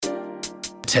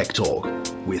Tech Talk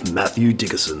with Matthew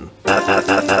Dickerson.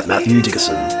 Matthew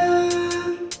Dickerson.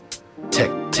 Tech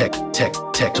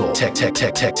Talk. Tech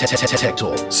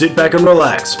Talk. Sit back and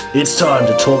relax. It's time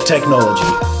to talk technology.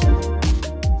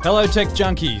 Hello, tech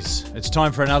junkies. It's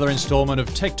time for another instalment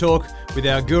of Tech Talk with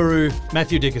our guru,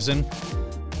 Matthew Dickerson,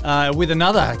 with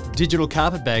another digital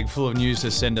carpet bag full of news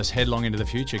to send us headlong into the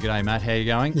future. G'day, Matt. How are you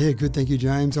going? Yeah, good. Thank you,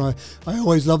 James. I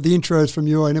always love the intros from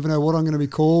you. I never know what I'm going to be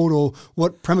called or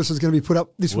what premise is going to be put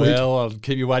up this week. Well, I'll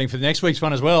keep you waiting for the next week's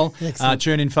one as well.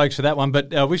 Tune in, folks, for that one.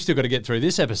 But we've still got to get through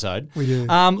this episode. We do.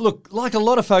 Look, like a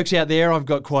lot of folks out there, I've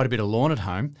got quite a bit of lawn at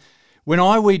home. When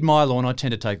I weed my lawn, I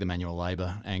tend to take the manual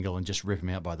labour angle and just rip them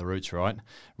out by the roots, right?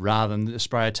 Rather than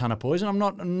spray a ton of poison. I'm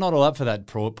not all up for that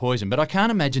poison, but I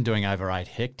can't imagine doing over 8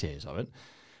 hectares of it.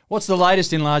 What's the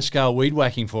latest in large-scale weed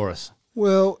whacking for us?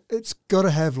 Well, it's got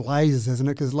to have lasers, hasn't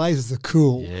it? Because lasers are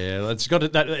cool. Yeah, it's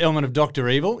got that element of Dr.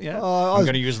 Evil. Yeah, I'm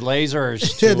going to use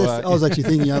lasers. I was actually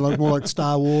thinking, more like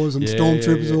Star Wars and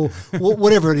Stormtroopers or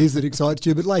whatever it is that excites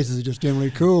you. But lasers are just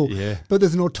generally cool. Yeah. But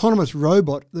there's an autonomous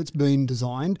robot that's been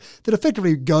designed that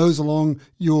effectively goes along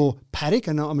your paddock,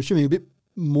 and I'm assuming a bit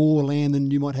more land than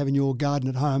you might have in your garden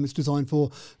at home. It's designed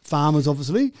for farmers,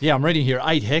 obviously. Yeah, I'm reading here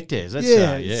 8 hectares. That's,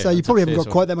 so you probably haven't got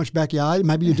quite that much backyard.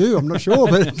 Maybe you do, I'm not sure,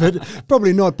 but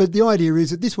probably not. But the idea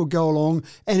is that this will go along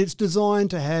and it's designed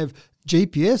to have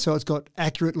GPS, so it's got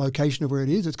accurate location of where it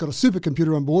is. It's got a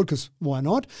supercomputer on board, because why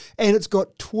not? And it's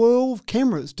got 12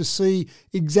 cameras to see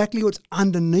exactly what's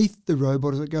underneath the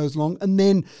robot as it goes along. And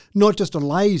then not just a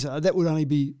laser, that would only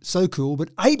be so cool, but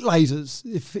 8 lasers.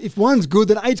 If one's good,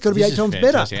 then 8's got to be 8 times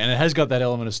better. And it has got that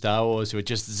element of Star Wars, so it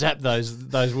just zap those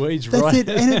weeds. That's right. it,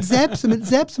 and it zaps them. It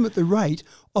zaps them at the rate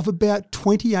of about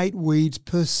 28 weeds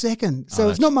per second. So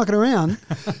it's not mucking around.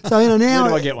 So now, where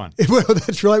do I get one? Well,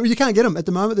 that's right. Well, you can't get them at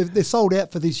the moment. They're sold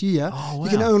out for this year. Oh, wow. You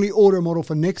can only order a model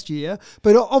for next year.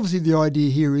 But obviously the idea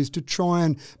here is to try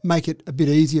and make it a bit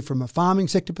easier from a farming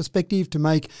sector perspective, to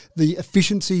make the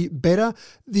efficiency better.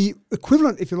 The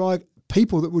equivalent, if you like,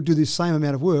 people that would do this same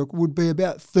amount of work would be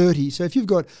about 30. So if you've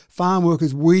got farm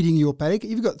workers weeding your paddock, if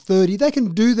you've got 30, they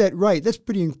can do that rate. That's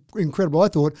pretty incredible. I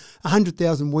thought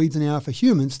 100,000 weeds an hour for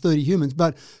humans, 30 humans,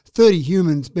 but 30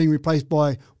 humans being replaced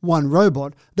by one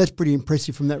robot, that's pretty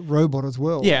impressive from that robot as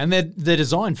well. Yeah, and they're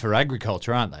designed for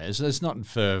agriculture, aren't they? It's not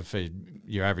for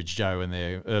your average Joe in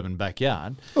their urban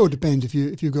backyard. Well, it depends if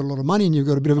you've got a lot of money and you've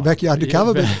got a bit of a backyard to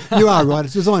cover, but you are right.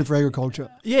 It's designed for agriculture.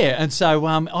 Yeah, and so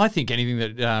I think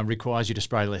anything that requires you to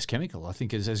spray less chemical, I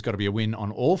think there's got to be a win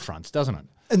on all fronts, doesn't it?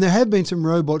 And there have been some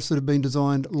robots that have been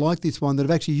designed like this one that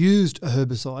have actually used a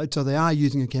herbicide, so they are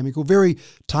using a chemical, very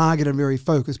targeted and very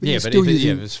focused. But yeah, you're but still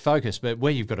if it's focused, but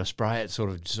where you've got to spray it sort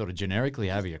of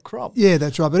generically over your crop. Yeah,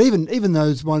 that's right. But even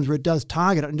those ones where it does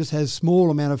target it and just has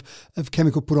small amount of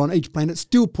chemical put on each plant, it's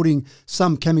still putting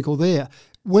some chemical there.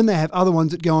 When they have other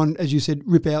ones that go on, as you said,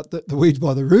 rip out the weeds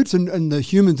by the roots, and the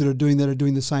humans that are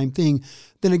doing the same thing,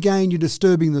 then again you're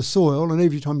disturbing the soil, and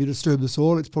every time you disturb the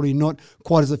soil, it's probably not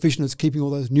quite as efficient as keeping all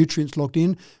those nutrients locked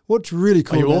in. What's really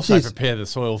cool you about also this, prepare the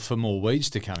soil for more weeds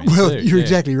to come in. Well, too. you're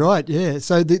exactly right, yeah.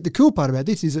 So the cool part about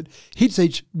this is it hits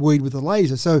each weed with a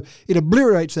laser, so it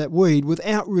obliterates that weed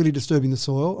without really disturbing the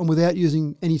soil and without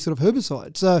using any sort of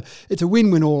herbicide. So it's a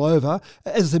win-win all over.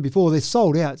 As I said before, they're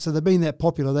sold out, so they've been that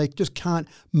popular. They just can't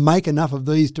make enough of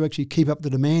these to actually keep up the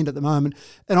demand at the moment.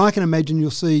 And I can imagine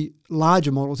you'll see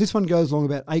larger models. This one goes along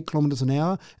about 8 kilometres an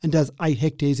hour and does 8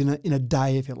 hectares in a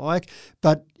day, if you like.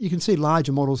 But you can see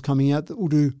larger models coming out that will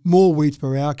do more weeds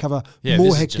per hour, cover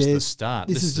more hectares. This is just the start.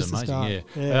 This is just amazing. The start.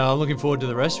 Yeah. Yeah. I'm looking forward to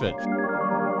the rest of it.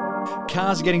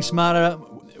 Cars are getting smarter.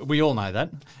 We all know that.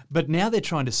 But now they're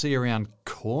trying to see around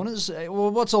corners.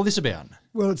 Well, what's all this about?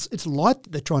 Well, it's light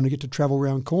that they're trying to get to travel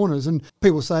around corners. And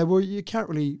people say, well, you can't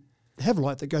really have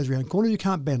light that goes around corners. You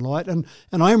can't bend light. And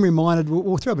I am reminded,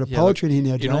 we'll throw a bit of poetry in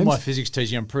here now, James. In all my physics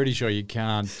teaching, I'm pretty sure you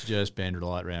can't just bend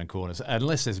light around corners,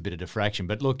 unless there's a bit of diffraction.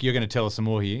 But look, you're going to tell us some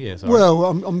more here. Yeah, sorry. Well,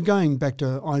 I'm going back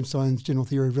to Einstein's general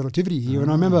theory of relativity here.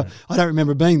 And I don't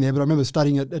remember being there, but I remember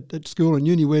studying at school and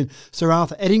uni when Sir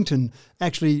Arthur Eddington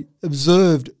actually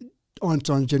observed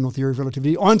Einstein's general theory of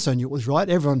relativity. Einstein knew it was right.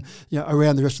 Everyone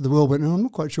around the rest of the world went, I'm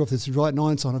not quite sure if this is right. And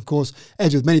Einstein, of course,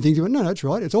 as with many things, he went, no, it's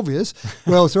right. It's obvious.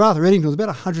 Well, Sir Arthur Eddington was about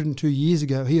 102 years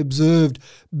ago. He observed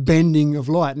bending of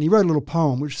light. And he wrote a little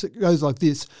poem which goes like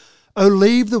this. Oh,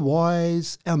 leave the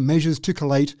wise our measures to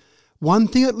collate. One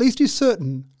thing at least is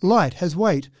certain, light has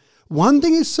weight. One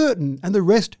thing is certain, and the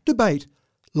rest debate.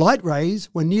 Light rays,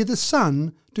 when near the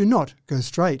sun, do not go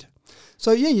straight.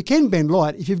 So, yeah, you can bend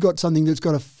light if you've got something that's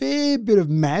got a fair bit of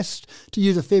mass to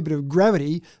use a fair bit of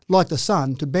gravity, like the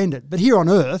sun, to bend it. But here on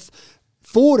Earth,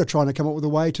 Ford are trying to come up with a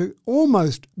way to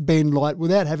almost bend light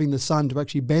without having the sun to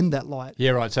actually bend that light.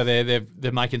 Yeah, right. So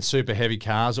they're making super heavy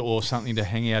cars or something to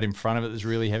hang out in front of it that's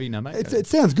really heavy. No, mate. It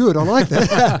sounds good. I like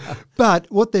that. But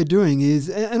what they're doing is,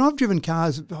 and I've driven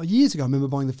cars years ago. I remember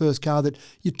buying the first car that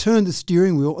you turn the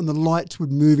steering wheel and the lights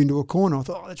would move into a corner. I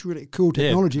thought, that's really cool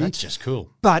technology. Yeah, that's just cool.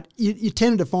 But you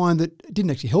tended to find that it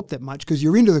didn't actually help that much because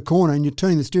you're into the corner and you're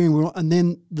turning the steering wheel and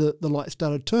then the light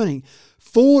started turning.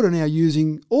 Ford are now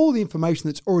using all the information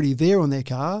that's already there on their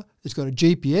car. It's got a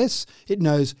GPS. It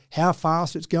knows how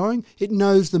fast it's going. It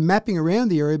knows the mapping around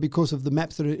the area because of the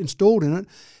maps that are installed in it.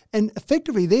 And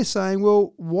effectively, they're saying,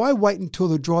 well, why wait until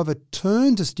the driver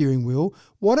turns the steering wheel?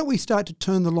 Why don't we start to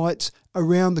turn the lights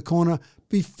around the corner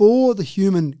before the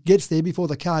human gets there, before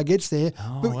the car gets there?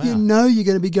 But wow. you know you're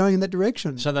going to be going in that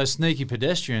direction. So those sneaky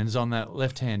pedestrians on that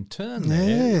left-hand turn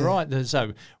there, right?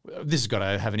 So this has got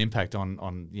to have an impact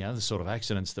on the sort of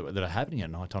accidents that are happening at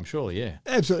night time, surely, yeah.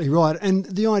 Absolutely right. And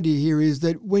the idea here is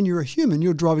that when you're a human,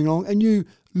 you're driving along and you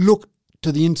look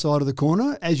to the inside of the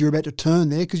corner as you're about to turn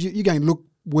there because you're going to look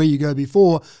where you go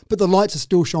before, but the lights are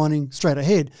still shining straight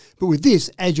ahead. But with this,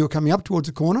 as you're coming up towards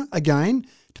the corner, again,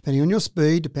 depending on your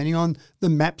speed, depending on the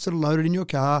maps that are loaded in your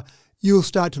car, you'll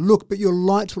start to look, but your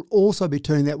lights will also be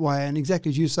turning that way. And exactly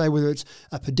as you say, whether it's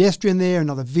a pedestrian there,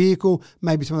 another vehicle,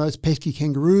 maybe some of those pesky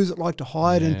kangaroos that like to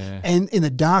hide and in the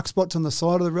dark spots on the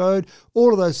side of the road,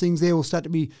 all of those things there will start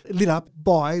to be lit up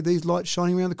by these lights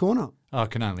shining around the corner. Oh, it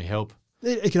can only help.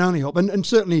 It can only help. And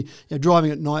certainly driving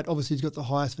at night obviously has got the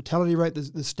highest fatality rate. There's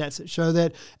the stats that show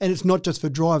that. And it's not just for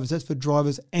drivers. That's for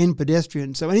drivers and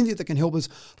pedestrians. So anything that can help us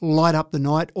light up the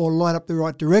night or light up the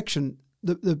right direction.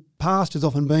 The past has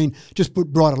often been just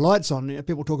put brighter lights on.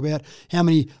 People talk about how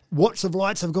many watts of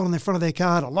lights have got on the front of their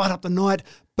car to light up the night,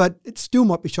 but it still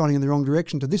might be shining in the wrong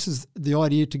direction. So this is the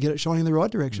idea to get it shining in the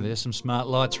right direction. There's some smart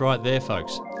lights right there,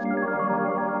 folks.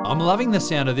 I'm loving the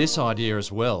sound of this idea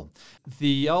as well.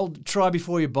 The old try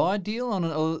before you buy deal on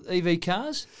EV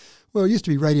cars. Well, it used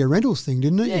to be Radio Rentals thing,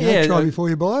 didn't it? Yeah, try before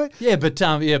you buy. Yeah, but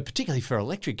particularly for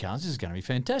electric cars, this is going to be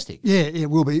fantastic. Yeah, it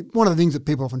will be. One of the things that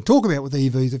people often talk about with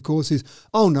EVs, of course, is,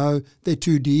 oh no, they're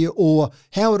too dear, or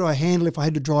how would I handle if I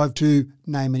had to drive to,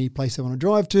 name any place I want to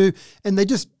drive to, and they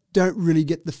just don't really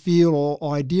get the feel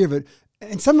or idea of it.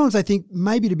 And sometimes I think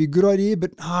maybe it'd be a good idea, but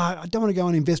I don't want to go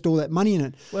and invest all that money in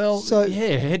it. Well, so the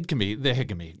head can be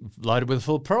loaded with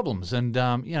full of problems, and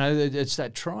it's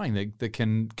that trying that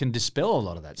can dispel a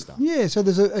lot of that stuff. Yeah, so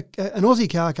there's an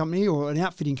Aussie car company or an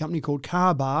outfitting company called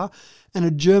Carbar, and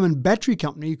a German battery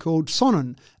company called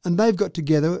Sonnen, and they've got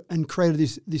together and created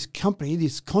this company,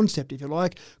 this concept, if you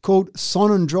like, called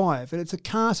Sonnen Drive, and it's a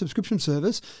car subscription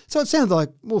service. So it sounds like,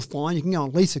 well, fine, you can go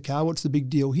and lease a car. What's the big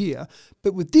deal here?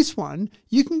 But with this one,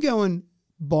 you can go and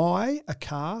buy a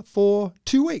car for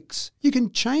 2 weeks. You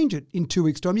can change it in 2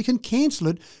 weeks' time. You can cancel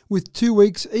it with 2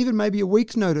 weeks, even maybe a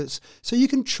week's notice. So you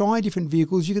can try different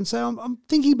vehicles. You can say, I'm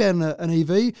thinking about an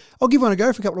EV. I'll give one a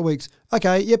go for a couple of weeks.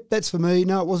 Okay, yep, that's for me.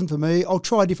 No, it wasn't for me. I'll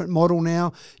try a different model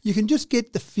now. You can just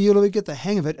get the feel of it, get the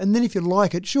hang of it. And then if you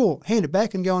like it, sure, hand it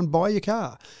back and go and buy your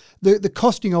car. The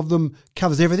costing of them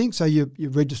covers everything. So your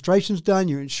registration's done,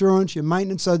 your insurance, your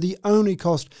maintenance. So the only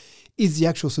cost is the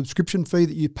actual subscription fee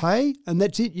that you pay, and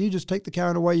that's it. You just take the car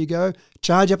and away you go.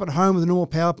 Charge up at home with a normal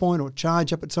PowerPoint or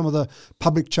charge up at some of the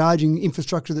public charging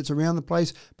infrastructure that's around the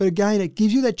place. But again, it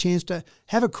gives you that chance to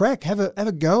have a crack, have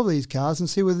a go of these cars and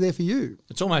see whether they're for you.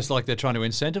 It's almost like they're trying to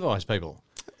incentivise people.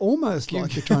 Almost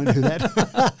like they're trying to do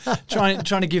that.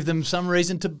 trying to give them some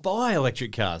reason to buy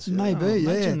electric cars. Maybe,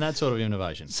 imagine that sort of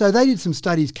innovation. So they did some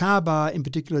studies. Carbar in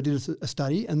particular did a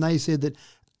study, and they said that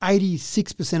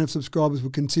 86% of subscribers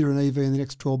would consider an EV in the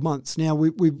next 12 months. Now,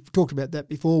 we've talked about that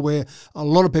before, where a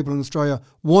lot of people in Australia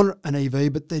want an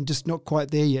EV, but they're just not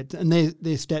quite there yet. And their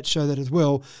stats show that as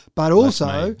well. But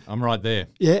also, I'm right there.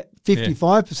 Yeah,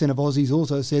 55% of Aussies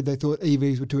also said they thought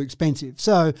EVs were too expensive.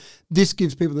 So this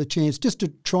gives people the chance just to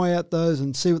try out those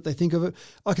and see what they think of it.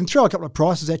 I can throw a couple of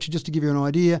prices at you just to give you an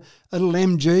idea. A little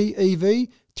MG EV,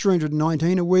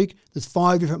 $319 a week. There's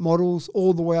 5 different models,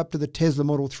 all the way up to the Tesla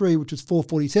Model 3, which is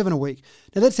 $447 a week.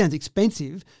 Now that sounds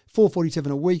expensive,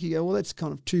 $447 a week. You go, well, that's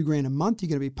kind of $2,000 a month. You're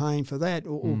going to be paying for that,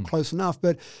 or close enough.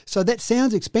 But so that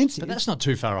sounds expensive. But that's not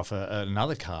too far off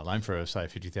another car loan for, say, a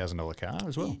 $50,000 car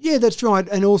as well. Yeah, that's right.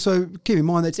 And also keep in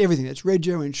mind that's everything. That's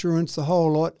rego, insurance, the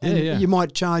whole lot. And you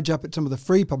might charge up at some of the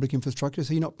free public infrastructure,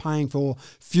 so you're not paying for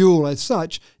fuel as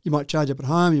such. You might charge up at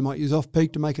home. You might use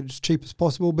off-peak to make it as cheap as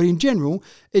possible. But in general,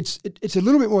 it's a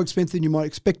little bit more expensive than you might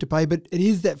expect to pay, but it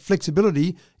is that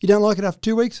flexibility. You don't like it after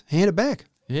 2 weeks, hand it back.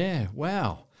 Yeah,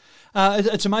 wow.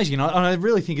 It's amazing, and I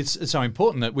really think it's so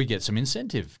important that we get some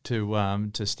incentive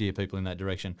to steer people in that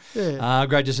direction. Yeah.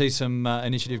 Great to see some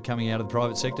initiative coming out of the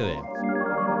private sector there.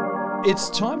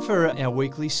 It's time for our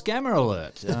weekly scammer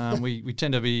alert. We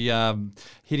tend to be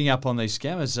hitting up on these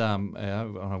scammers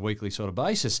on a weekly sort of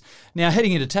basis. Now,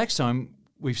 heading into tax time,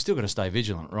 we've still got to stay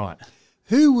vigilant, right?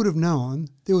 Who would have known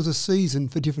there was a season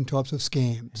for different types of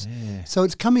scams? Yeah. So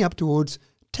it's coming up towards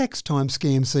tax time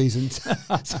scam seasons.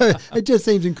 So it just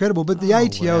seems incredible. But the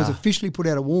ATO has officially put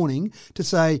out a warning to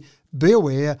say, be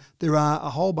aware, there are a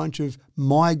whole bunch of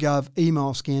MyGov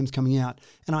email scams coming out.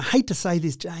 And I hate to say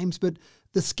this, James, but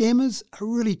the scammers are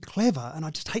really clever, and I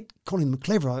just hate calling them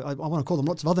clever. I want to call them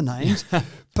lots of other names,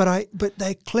 but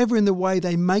they're clever in the way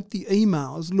they make the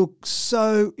emails look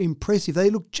so impressive. They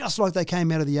look just like they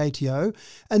came out of the ATO,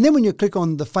 and then when you click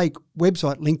on the fake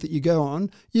website link that you go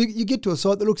on, you get to a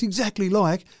site that looks exactly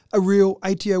like a real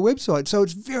ATO website. So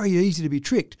it's very easy to be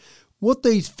tricked. What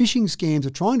these phishing scams are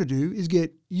trying to do is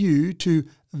get you to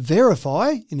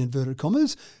verify, in inverted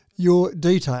commas, your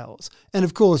details. And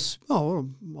of course, I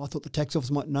thought the tax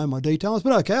office might know my details,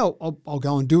 but okay, I'll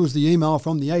go and do as the email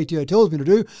from the ATO tells me to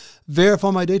do, verify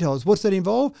my details. What's that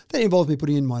involve? That involves me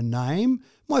putting in my name,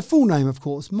 my full name, of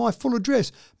course, my full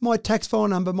address, my tax file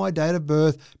number, my date of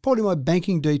birth, probably my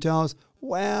banking details.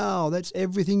 Wow, that's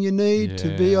everything you need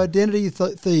to be identity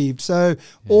thieved. So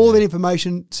all that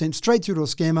information sent straight through to a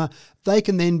scammer. They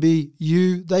can then be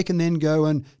you. They can then go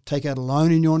and take out a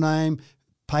loan in your name,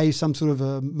 pay some sort of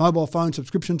a mobile phone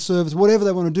subscription service, whatever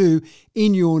they want to do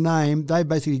in your name. They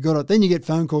basically got it. Then you get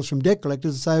phone calls from debt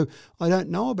collectors and say, I don't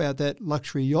know about that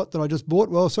luxury yacht that I just bought.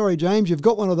 Well, sorry, James, you've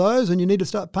got one of those and you need to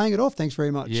start paying it off. Thanks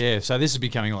very much. Yeah, so this is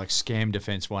becoming like Scam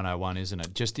Defense 101, isn't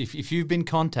it? Just if you've been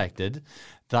contacted,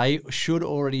 they should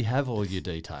already have all your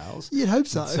details. You'd hope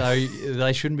so. So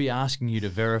they shouldn't be asking you to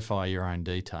verify your own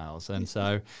details. And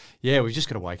so, we've just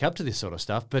got to wake up to this sort of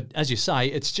stuff. But as you say,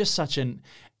 it's just such an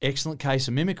excellent case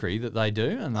of mimicry that they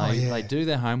do, and they do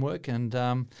their homework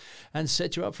and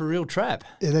set you up for a real trap.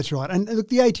 Yeah, that's right. And look,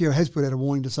 the ATO has put out a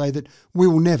warning to say that we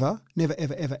will never,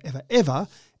 ever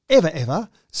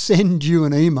send you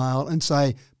an email and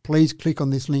say, please click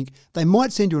on this link. They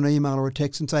might send you an email or a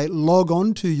text and say, log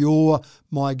on to your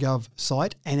MyGov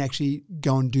site and actually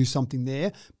go and do something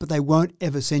there, but they won't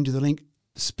ever send you the link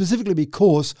specifically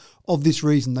because of this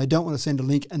reason. They don't want to send a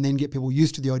link and then get people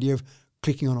used to the idea of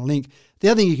clicking on a link. The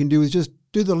other thing you can do is just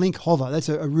do the link hover. That's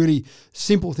a really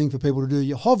simple thing for people to do.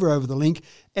 You hover over the link,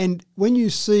 and when you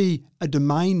see a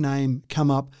domain name come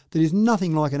up that is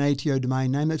nothing like an ATO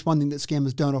domain name, that's one thing that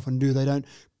scammers don't often do. They don't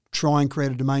try and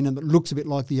create a domain name that looks a bit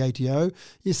like the ATO.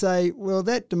 You say, well,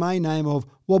 that domain name of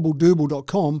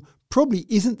wobbledooble.com probably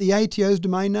isn't the ATO's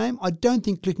domain name. I don't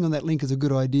think clicking on that link is a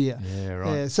good idea. Yeah,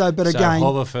 right. So again,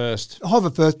 hover first.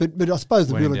 But I suppose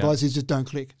the real advice is just don't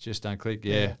click. Just don't click,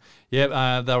 yeah.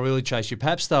 They'll really chase you.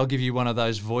 Perhaps they'll give you one of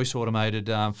those voice automated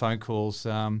phone calls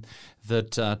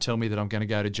that tell me that I'm going to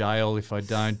go to jail if I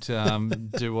don't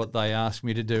do what they ask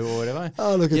me to do or whatever.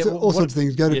 Oh, look, it's all sorts of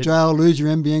things. Go to jail, lose your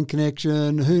NBN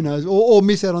connection, who knows, or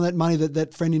miss out on that money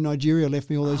that friend in Nigeria left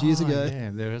me all those years ago.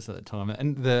 Yeah, there is that time.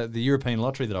 And the European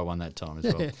lottery that I won that time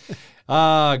as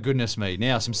well. Goodness me.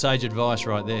 Now, some sage advice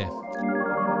right there.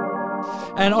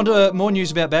 And on to more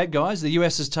news about bad guys. The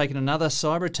US has taken another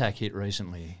cyber attack hit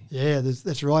recently. Yeah,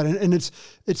 that's right. And it's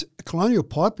Colonial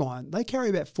Pipeline. They carry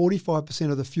about 45%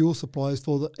 of the fuel supplies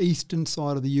for the eastern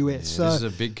side of the US. Yeah, so this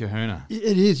is a big kahuna.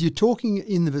 It is. You're talking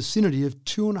in the vicinity of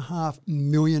 2.5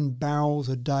 million barrels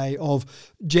a day of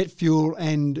jet fuel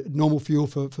and normal fuel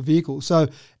for vehicles. So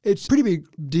it's a pretty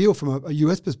big deal from a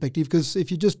US perspective, because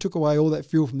if you just took away all that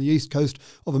fuel from the east coast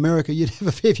of America, you'd have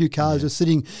a fair few cars just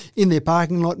sitting in their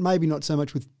parking lot, maybe not so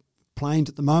much with planes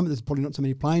at the moment. There's probably not so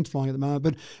many planes flying at the moment,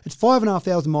 but it's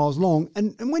 5,500 miles long.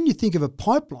 And when you think of a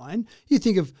pipeline, you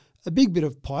think of a big bit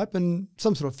of pipe and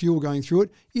some sort of fuel going through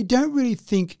it. You don't really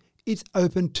think it's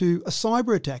open to a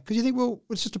cyber attack, because you think, well,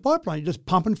 it's just a pipeline. You're just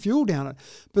pumping fuel down it.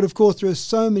 But of course, there are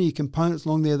so many components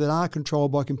along there that are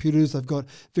controlled by computers. They've got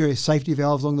various safety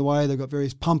valves along the way. They've got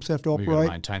various pumps that have to operate. We've got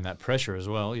to maintain that pressure as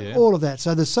well, yeah. All of that.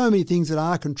 So there's so many things that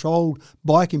are controlled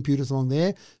by computers along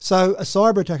there. So a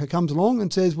cyber attacker comes along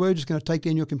and says, we're just going to take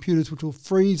down your computers, which will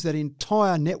freeze that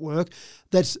entire network.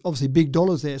 That's obviously big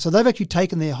dollars there. So they've actually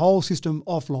taken their whole system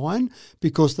offline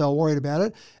because they were worried about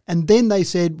it. And then they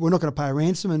said, we're not going to pay a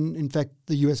ransom. And in fact,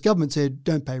 the US government said,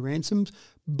 don't pay ransoms.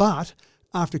 But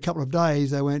after a couple of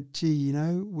days, they went, gee,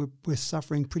 we're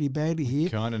suffering pretty badly here.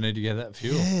 Kind of need to get that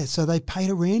fuel. Yeah, so they paid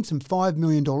a ransom, $5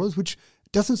 million, which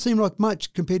Doesn't seem like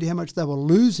much compared to how much they were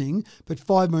losing, but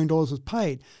 $5 million was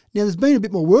paid. Now, there's been a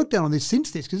bit more work done on this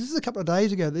since this, because this is a couple of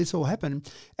days ago that this all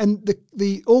happened. And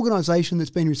the organisation that's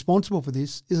been responsible for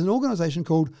this is an organisation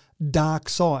called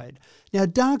DarkSide. Now,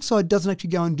 DarkSide doesn't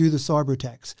actually go and do the cyber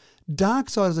attacks.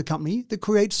 DarkSide is a company that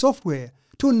creates software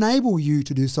to enable you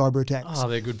to do cyber attacks. Oh,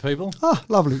 they're good people. Oh,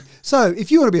 lovely. So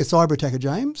if you want to be a cyber attacker,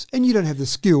 James, and you don't have the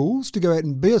skills to go out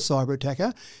and be a cyber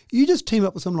attacker, you just team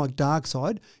up with someone like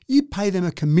DarkSide, you pay them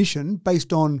a commission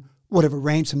based on whatever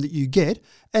ransom that you get,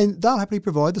 and they'll happily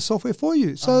provide the software for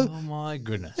you. So, oh my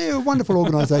goodness. They're a wonderful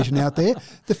organisation out there.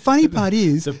 The funny part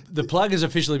is... The plug has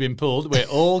officially been pulled. We're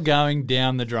all going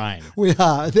down the drain. We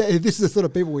are. This is the sort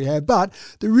of people we have. But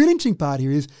the really interesting part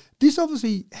here is this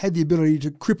obviously had the ability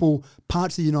to cripple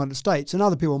parts of the United States, and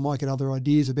other people might get other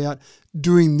ideas about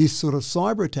doing this sort of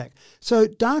cyber attack. So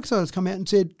DarkSide has come out and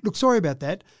said, look, sorry about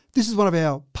that. This is one of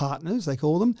our partners, they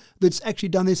call them, that's actually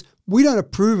done this. We don't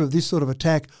approve of this sort of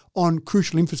attack on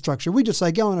crucial infrastructure. We just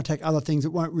say go and attack other things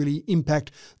that won't really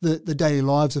impact the daily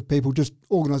lives of people, just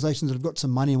organisations that have got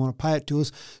some money and want to pay it to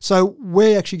us. So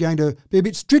we're actually going to be a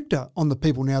bit stricter on the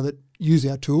people now that use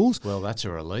our tools. Well, that's a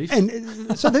relief.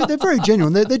 And so they're very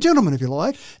genuine. They're gentlemen, if you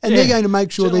like, and they're going to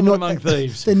make sure they're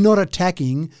not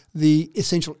attacking the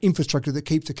essential infrastructure that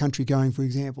keeps the country going, for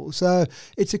example. So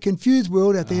it's a confused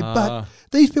world out there. But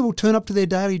these people turn up to their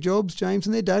daily jobs, James,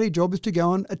 and their daily job is to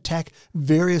go and attack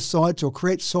various sites or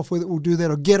create software that will do that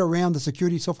or get around the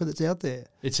security software that's out there.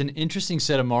 It's an interesting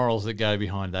set of morals that go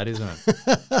behind that, isn't it?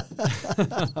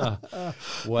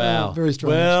 Wow. Very strange.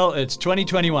 Well, it's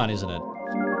 2021, isn't it?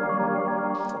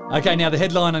 Okay, now the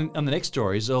headline on the next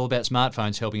story is all about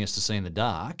smartphones helping us to see in the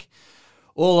dark.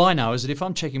 All I know is that if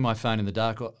I'm checking my phone in the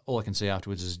dark, all I can see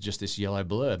afterwards is just this yellow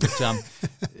blur. But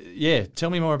yeah, tell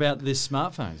me more about this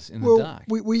smartphones in the dark.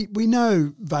 We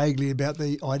know vaguely about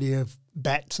the idea of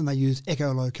bats, and they use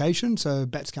echolocation, so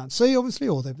bats can't see, obviously,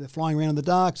 or they're flying around in the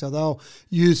dark, so they'll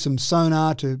use some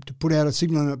sonar to put out a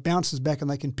signal, and it bounces back, and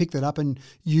they can pick that up and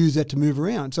use that to move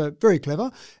around. So very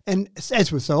clever. And as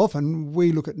with so often,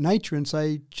 we look at nature and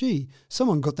say, gee,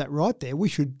 someone got that right there. We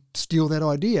should steal that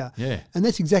idea. Yeah. And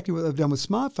that's exactly what they've done with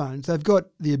smartphones. They've got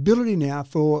the ability now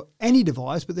for any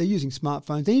device, but they're using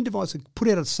smartphones, any device that put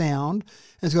out a sound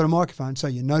and it's got a microphone, so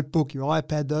your notebook, your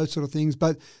iPad, those sort of things,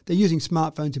 but they're using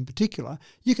smartphones in particular.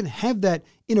 You can have that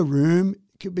in a room,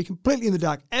 it can be completely in the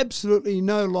dark, absolutely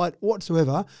no light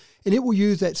whatsoever, and it will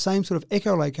use that same sort of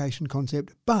echolocation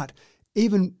concept, but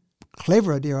even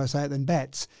cleverer, dare I say it, than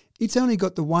bats. It's only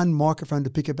got the one microphone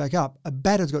to pick it back up. A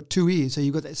bat has got two ears, so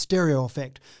you've got that stereo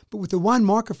effect. But with the one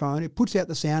microphone, it puts out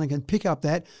the sound and can pick up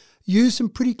that. Use some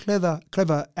pretty clever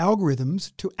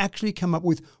algorithms to actually come up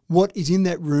with what is in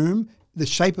that room, the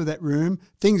shape of that room,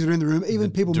 things that are in the room, even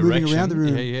people moving around the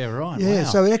room. Yeah, right. Yeah, wow.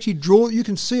 So it actually you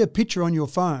can see a picture on your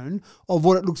phone of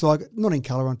what it looks like, not in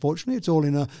colour, unfortunately. It's all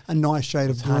in a nice shade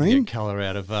of green. Hard to get colour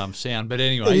out of sound, but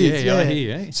anyway, I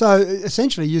hear you. So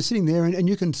essentially you're sitting there and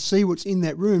you can see what's in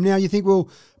that room. Now you think, well,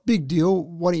 big deal,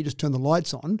 why don't you just turn the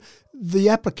lights on? The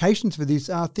applications for this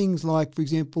are things like, for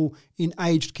example, in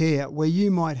aged care, where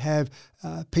you might have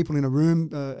people in a room,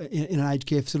 in an aged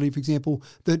care facility, for example,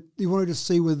 that you wanted to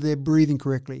see whether they're breathing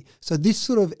correctly. So this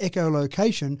sort of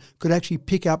echolocation could actually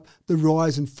pick up the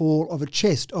rise and fall of a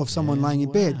chest of someone laying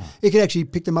in bed. It could actually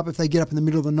pick them up if they get up in the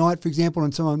middle of the night, for example,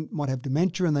 and someone might have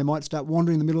dementia and they might start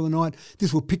wandering in the middle of the night.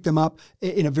 This will pick them up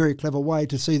in a very clever way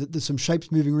to see that there's some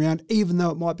shapes moving around, even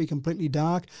though it might be completely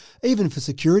dark, even for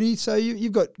security. So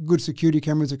you've got good security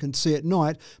cameras that can see at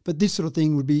night, but this sort of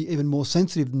thing would be even more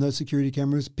sensitive than those security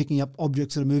cameras picking up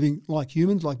objects that are moving like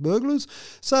humans, like burglars.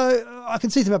 So I can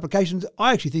see some applications.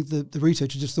 I actually think the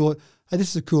researchers just thought, hey, this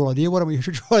is a cool idea. Why don't we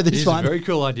try this one? It's a very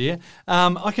cool idea.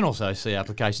 I can also see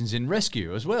applications in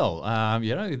rescue as well.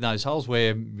 In those holes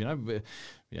where,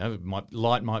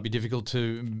 light might be difficult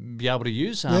to be able to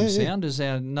use. Sound is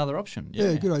another option.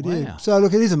 Yeah, good idea. Wow. So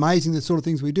look, it is amazing the sort of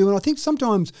things we do. And I think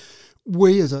sometimes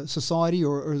we as a society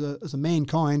or as a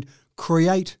mankind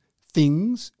create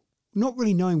things not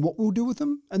really knowing what we'll do with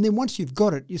them. And then once you've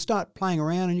got it, you start playing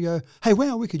around and you go, hey,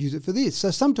 wow, we could use it for this.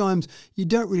 So sometimes you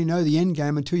don't really know the end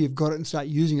game until you've got it and start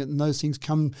using it. And those things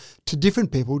come to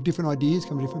different people, different ideas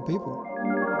come to different people.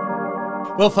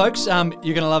 Well, folks, you're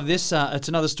going to love this. It's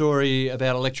another story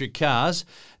about electric cars.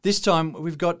 This time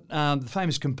we've got the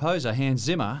famous composer Hans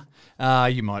Zimmer.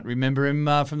 You might remember him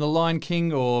from The Lion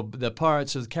King or The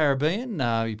Pirates of the Caribbean.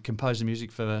 He composed the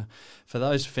music for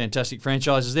those fantastic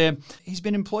franchises there. He's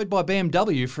been employed by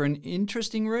BMW for an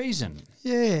interesting reason.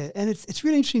 Yeah, and it's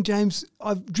really interesting, James.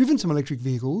 I've driven some electric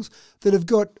vehicles that have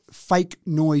got fake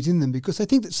noise in them because I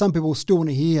think that some people still want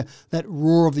to hear that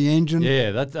roar of the engine.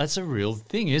 Yeah, that's a real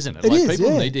thing, isn't it? It is, people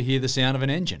People need to hear the sound of an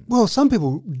engine. Well, some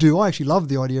people do. I actually love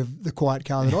the idea of the quiet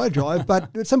car that I drive, but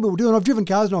some people do. And I've driven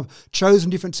cars and I've chosen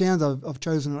different sounds. I've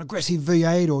chosen an aggressive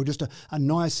V8 or just a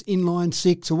nice inline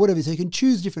 6 or whatever. So you can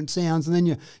choose different sounds, and then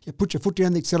you put your foot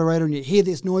down the accelerator and you hear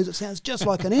this noise. It sounds just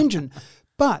like an engine.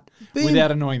 But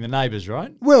without annoying the neighbours,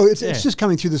 right? Well, it's just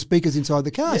coming through the speakers inside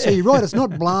the car. Yeah. So you're right, it's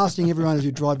not blasting everyone as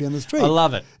you drive down the street. I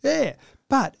love it. Yeah.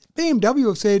 But BMW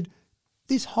have said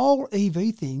this whole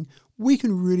EV thing, we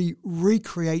can really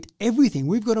recreate everything.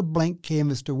 We've got a blank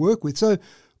canvas to work with. So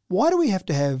why do we have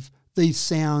to have these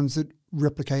sounds that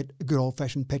replicate a good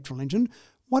old-fashioned petrol engine?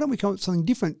 Why don't we come up with something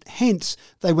different? Hence,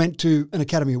 they went to an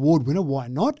Academy Award winner, why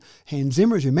not, Hans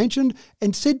Zimmer, as you mentioned,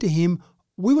 and said to him,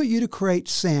 we want you to create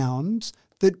sounds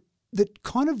that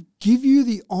kind of give you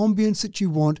the ambience that you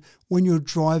want when you're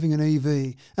driving an EV.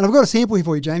 And I've got a sample here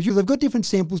for you, James. They've got different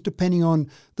samples depending on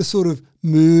the sort of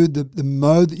mood, the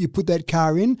mode that you put that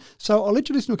car in. So I'll let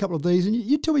you listen to a couple of these and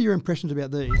you tell me your impressions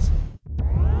about these.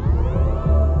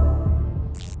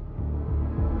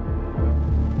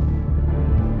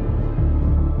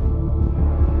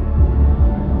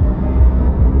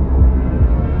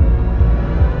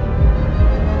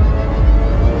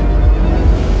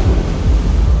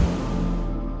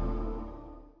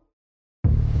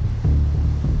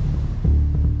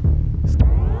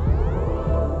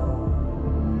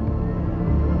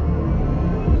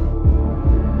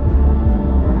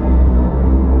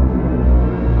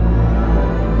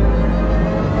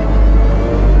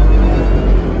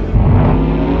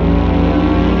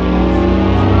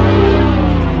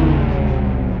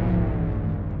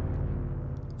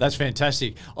 That's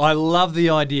fantastic. I love the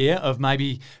idea of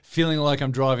maybe feeling like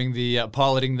I'm driving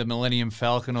piloting the Millennium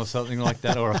Falcon or something like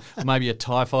that, or maybe a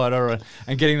TIE fighter,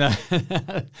 and getting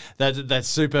that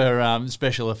super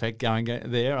special effect going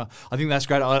there. I think that's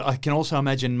great. I can also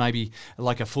imagine maybe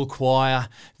like a full choir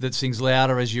that sings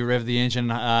louder as you rev the engine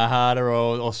harder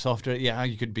or softer. Yeah,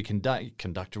 you could be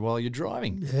conductor while you're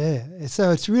driving. Yeah, so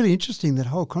it's really interesting, that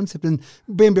whole concept. And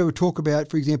BMW would talk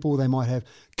about, for example, they might have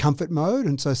comfort mode,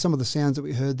 and so some of the sounds that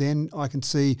we heard then I can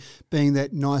see being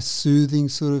that nice soothing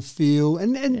sort of feel,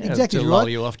 and exactly to right. lull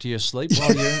you off to your sleep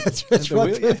while you're that's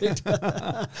right, perfect.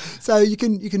 So you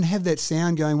can have that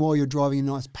sound going while you're driving in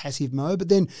nice passive mode, but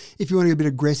then if you want to get a bit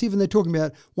aggressive, and they're talking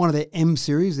about one of their M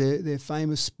series, their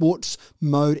famous sports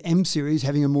mode M series,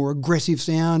 having a more aggressive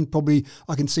sound. Probably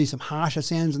I can see some harsher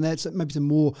sounds in that, so maybe some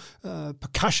more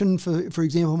percussion for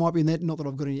example might be in that. Not that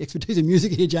I've got any expertise in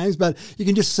music here, James, but you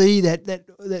can just see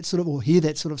that sort of, or hear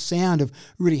that sort of sound of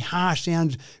really harsh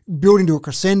sounds building to a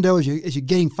crescendo as you're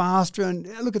getting faster. And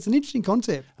look, it's an interesting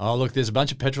concept. Oh, look, there's a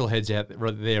bunch of petrol heads out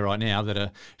there right now that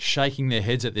are shaking their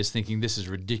heads at this, thinking this is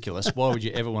ridiculous. Why would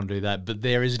you ever want to do that? But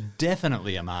there is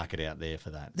definitely a market out there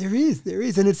for that. There is,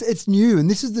 and it's new, and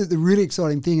this is the really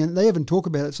exciting thing. And they even talk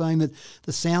about it, saying that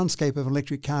the soundscape of an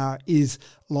electric car is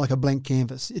like a blank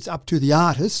canvas. It's up to the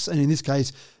artists, and in this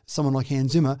case, someone like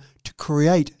Hans Zimmer, to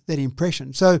create that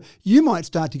impression. So you might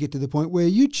start to get to the point where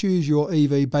you choose your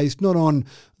EV based not on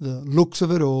the looks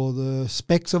of it or the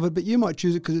specs of it, but you might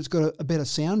choose it because it's got a better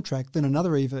soundtrack than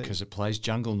another EV. Because it plays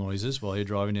jungle noises while you're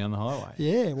driving down the highway.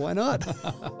 Yeah, why not?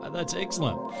 That's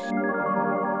excellent.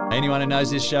 Anyone who knows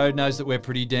this show knows that we're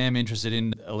pretty damn interested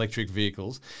in electric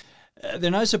vehicles. There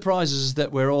are no surprises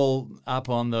that we're all up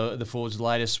on the Ford's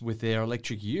latest with their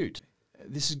electric ute.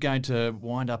 This is going to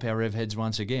wind up our rev heads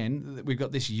once again. We've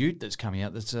got this ute that's coming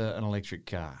out that's an electric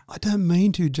car. I don't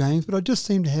mean to, James, but I just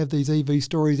seem to have these EV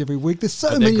stories every week. There's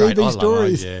so many EV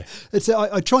stories. Yeah.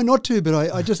 I try not to, but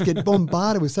I just get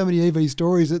bombarded with so many EV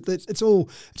stories. It's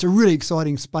a really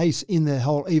exciting space in the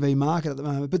whole EV market at the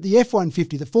moment. But the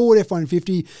F-150, the Ford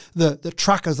F-150, the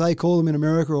truck as they call them in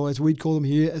America, or as we'd call them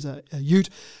here as a ute,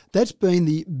 that's been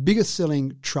the biggest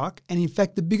selling truck, and in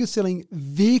fact the biggest selling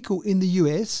vehicle in the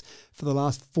US for the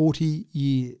last 40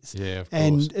 years. Yeah, of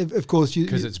course. And of course,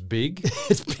 because it's big.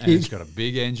 It's big. And it's got a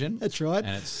big engine. That's right.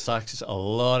 And it sucks a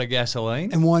lot of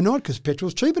gasoline. And why not? Because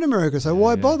petrol's cheap in America, so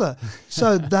why bother?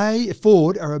 So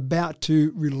Ford are about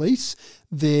to release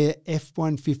their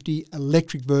F-150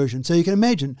 electric version. So you can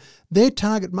imagine their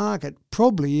target market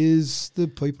probably is the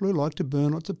people who like to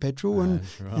burn lots of petrol and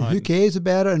who cares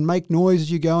about it and make noise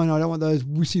as you go. And I don't want those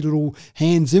whissy little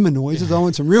Hans Zimmer noises. I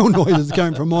want some real noises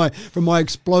coming from my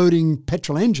exploding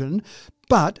petrol engine.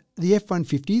 But the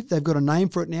F-150, they've got a name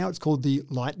for it now. It's called the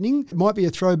Lightning. It might be a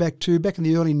throwback to back in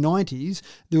the early 90s.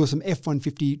 There were some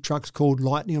F-150 trucks called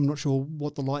Lightning. I'm not sure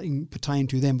what the Lightning pertained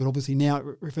to them, but obviously now it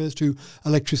refers to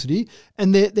electricity.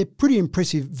 And they're pretty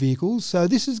impressive vehicles. So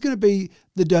this is going to be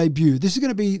the debut. This is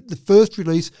going to be the first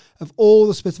release of all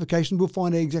the specifications. We'll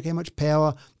find out exactly how much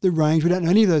power, the range. We don't know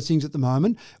any of those things at the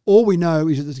moment. All we know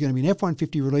is that there's going to be an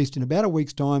F-150 released in about a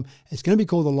week's time. It's going to be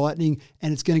called the Lightning,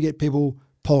 and it's going to get people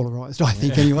polarised, I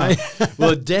think, anyway.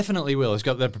 Well, it definitely will. It's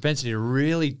got the propensity to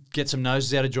really get some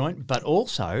noses out of joint, but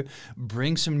also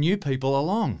bring some new people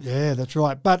along. Yeah, that's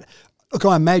right. But look,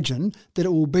 I imagine that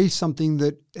it will be something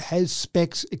that has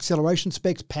specs, acceleration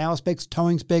specs, power specs,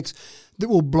 towing specs that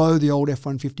will blow the old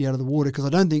F-150 out of the water, because I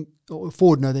don't think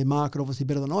Ford know their market obviously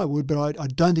better than I would, but I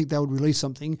don't think they would release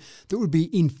something that would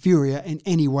be inferior in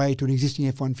any way to an existing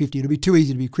F-150. It would be too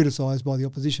easy to be criticised by the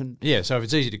opposition. Yeah, so if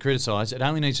it's easy to criticise, it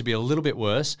only needs to be a little bit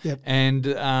worse, and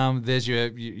there's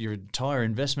your entire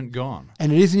investment gone.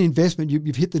 And it is an investment.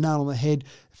 You've hit the nail on the head.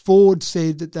 Ford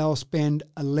said that they'll spend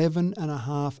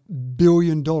 $11.5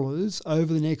 billion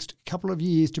over the next couple of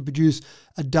years to produce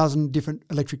a dozen different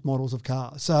electric models of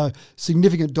cars. So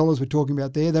significant dollars we're talking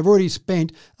about there. They've already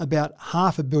spent about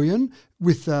 $500 million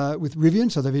with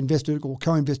Rivian, so they've invested or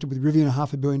co-invested with Rivian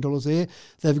 $500 million there.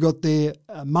 They've got their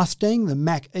Mustang, the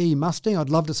Mach-E Mustang.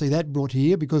 I'd love to see that brought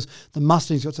here because the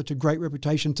Mustang's got such a great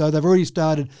reputation. So they've already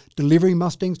started delivering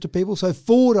Mustangs to people. So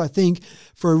Ford, I think,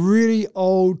 for a really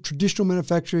old traditional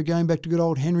manufacturer going back to good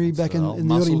old Henry back in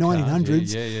the early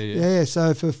 1900s. Yeah,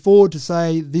 so for Ford to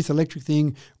say this electric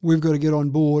thing, we've got to get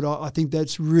on board, I think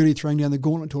that's really throwing down the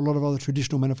gauntlet to a lot of other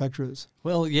traditional manufacturers.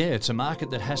 Well, yeah, it's a market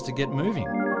that has to get moving.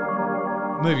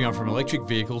 Moving on from electric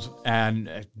vehicles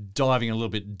and diving a little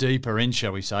bit deeper in,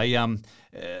 shall we say,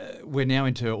 we're now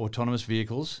into autonomous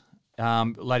vehicles.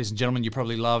 Ladies and gentlemen, you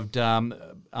probably loved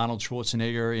Arnold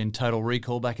Schwarzenegger in Total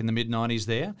Recall back in the mid-90s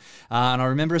there. And I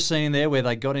remember a scene there where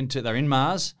they're in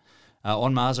Mars,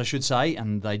 on Mars I should say,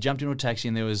 and they jumped into a taxi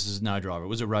and there was no driver. It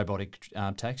was a robotic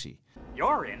taxi.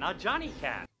 You're in a Johnny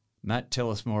Cab. Matt, tell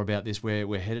us more about this.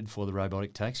 We're headed for the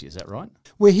robotic taxi, is that right?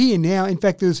 We're here now. In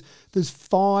fact, there's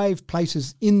 5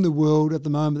 places in the world at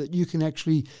the moment that you can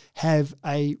actually have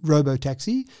a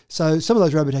robo-taxi. So some of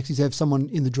those robo-taxis have someone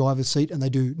in the driver's seat and they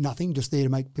do nothing, just there to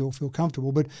make people feel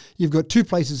comfortable. But you've got 2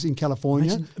 places in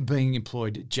California. Imagine being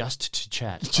employed just to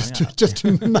chat. Just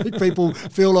to make people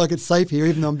feel like it's safe here,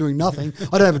 even though I'm doing nothing.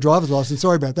 I don't have a driver's license.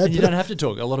 Sorry about that. And you don't have to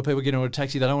talk. A lot of people get into a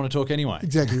taxi, they don't want to talk anyway.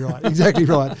 Exactly right. Exactly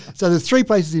right. So there's 3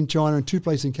 places in China and 2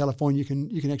 places in California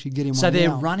you can actually get in one now. So they're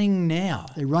running now.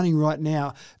 They're running right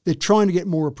now. They're trying to get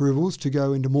more approvals to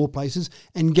go into more places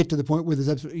and get to the point where there's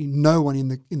absolutely no one in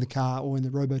the car or in the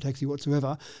robo-taxi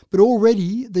whatsoever. But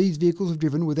already these vehicles have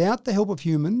driven, without the help of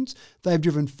humans, they've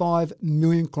driven 5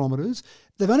 million kilometres.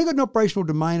 They've only got an operational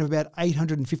domain of about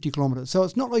 850 kilometres. So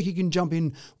it's not like you can jump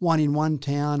in one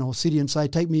town or city and say,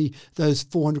 take me those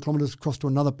 400 kilometres across to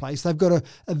another place. They've got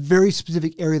a very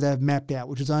specific area they've mapped out,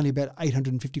 which is only about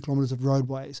 850 kilometres of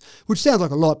roadways, which sounds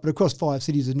like a lot, but across 5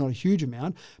 cities is not a huge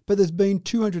amount. But there's been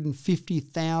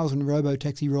 250,000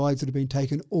 robo-taxi rides that have been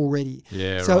taken already.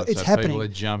 Yeah, so right. it's so happening. People are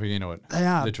jumping into it. They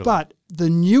are, literally. But the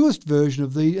newest version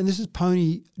of these, and this is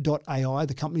Pony.ai,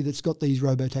 the company that's got these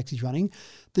robo-taxis running,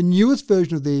 the newest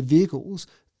version of their vehicles,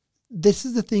 this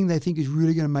is the thing they think is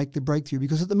really going to make the breakthrough,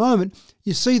 because at the moment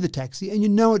you see the taxi and you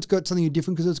know it's got something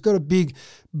different because it's got a big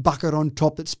bucket on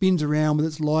top that spins around with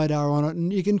its LiDAR on it,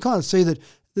 and you can kind of see that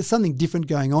there's something different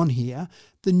going on here.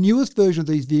 The newest version of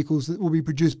these vehicles that will be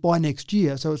produced by next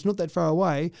year, so it's not that far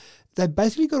away, they've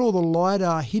basically got all the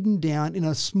LiDAR hidden down in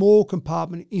a small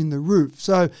compartment in the roof.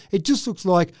 So it just looks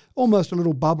like almost a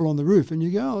little bubble on the roof. And you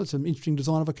go, oh, it's an interesting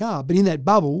design of a car. But in that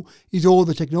bubble is all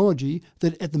the technology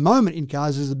that at the moment in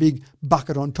cars is a big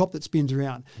bucket on top that spins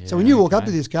around. Yeah, so when you walk up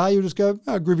to this car, you'll just go,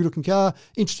 oh, groovy looking car,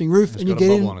 interesting roof, and you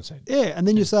get in. Yeah, and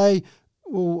then you say,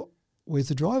 well, where's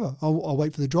the driver? I'll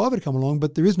wait for the driver to come along,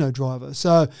 but there is no driver.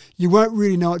 So you won't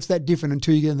really know it's that different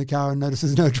until you get in the car and notice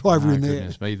there's no driver in there.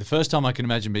 Me. The first time I can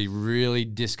imagine be really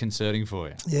disconcerting for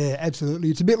you. Yeah, absolutely.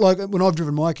 It's a bit like when I've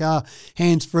driven my car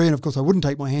hands-free, and of course I wouldn't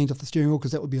take my hands off the steering wheel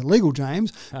because that would be illegal,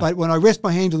 James. But when I rest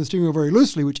my hands on the steering wheel very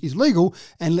loosely, which is legal,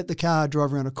 and let the car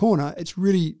drive around a corner, it's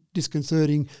really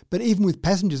disconcerting. But even with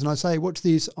passengers, and I say, watch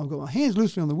this, I've got my hands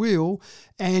loosely on the wheel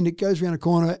and it goes around a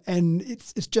corner, and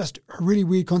it's just a really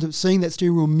weird concept seeing that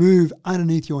steering wheel move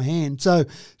underneath your hand. So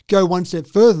go one step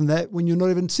further than that when you're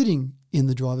not even sitting in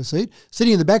the driver's seat,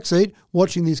 sitting in the back seat,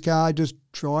 watching this car just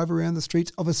drive around the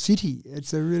streets of a city.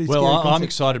 It's a really Well, scary I'm concept.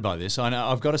 excited by this. I know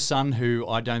I've got a son who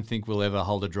I don't think will ever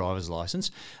hold a driver's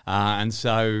license, and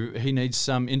so he needs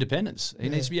some independence. He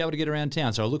needs to be able to get around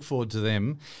town. So I look forward to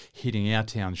them hitting our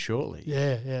town shortly.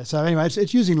 Yeah. So anyway,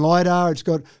 it's using LiDAR. It's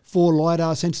got 4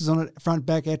 LiDAR sensors on it, front,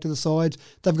 back, out to the sides.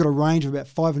 They've got a range of about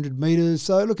 500 metres.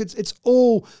 So look, it's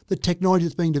all the technology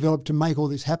that's being developed to make all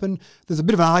this happen. There's a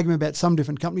bit of an argument about some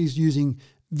different companies using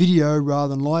video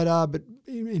rather than LiDAR, but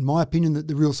in my opinion, that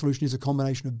the real solution is a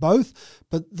combination of both.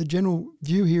 But the general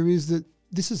view here is that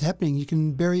this is happening. You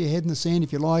can bury your head in the sand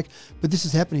if you like, but this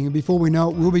is happening. And before we know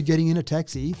it, we'll be getting in a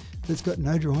taxi that's got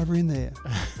no driver in there.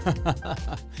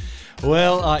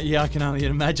 Well, I can only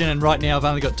imagine. And right now I've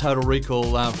only got Total Recall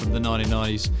from the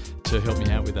 1990s to help me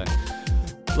out with that.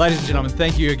 Ladies and gentlemen,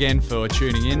 thank you again for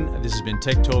tuning in. This has been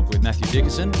Tech Talk with Matthew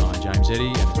Dickerson. I'm James Eddy,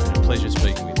 and it's been a pleasure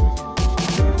speaking with you.